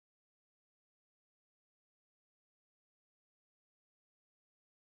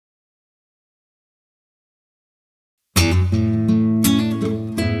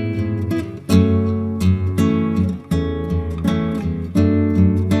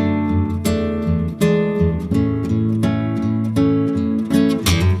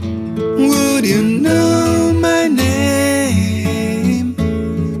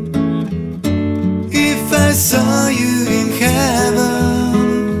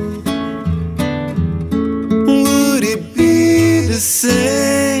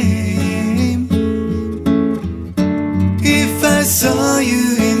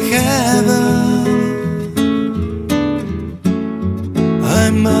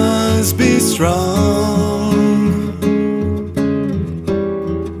must be strong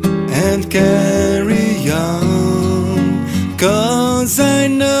and carry on, 'cause I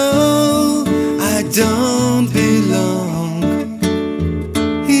know I don't belong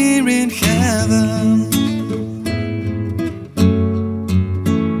here in heaven.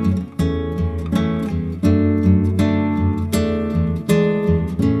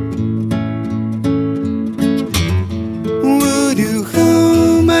 Would you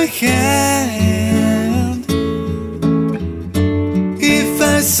hold my hand if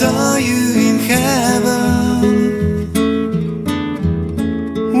I saw you in heaven?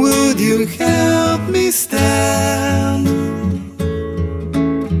 Would you help me stand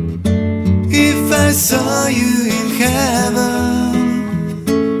if I saw you in heaven?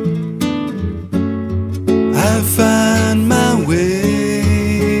 I find my way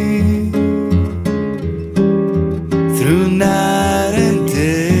through night and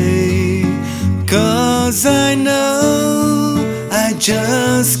day, 'cause I know I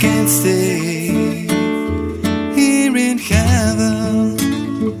just can't stay here in heaven.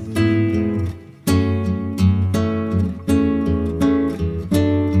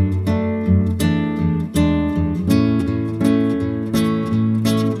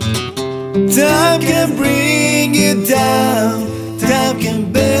 Time can bring you down, time can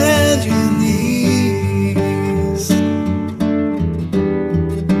bend your knees.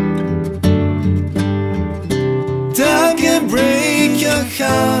 Time can break your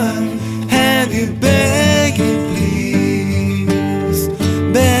heart, have you begging please,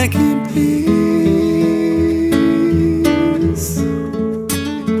 begging please.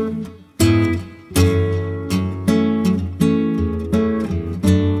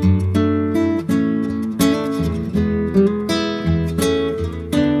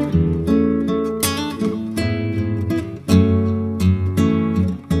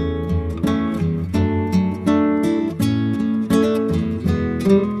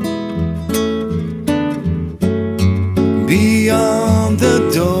 Beyond the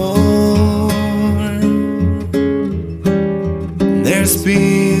door, there's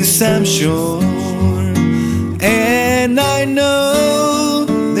peace, I'm sure, and I know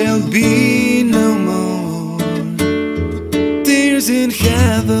there'll be no more tears in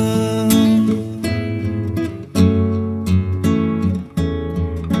heaven.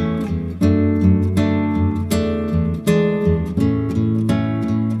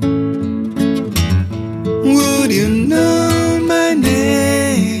 Would you know my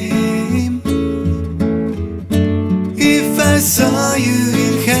name if I saw you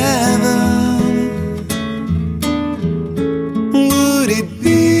in heaven? Would it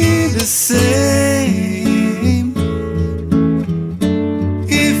be the same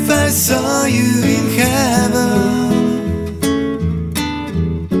if I saw you in heaven?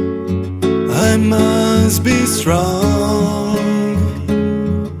 I must be strong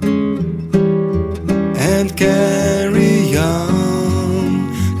and carry on,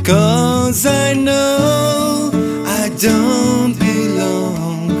 'cause I know I don't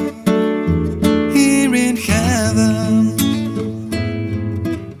belong here in heaven.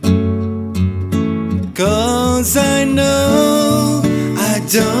 'Cause I know I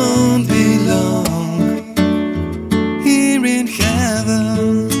don't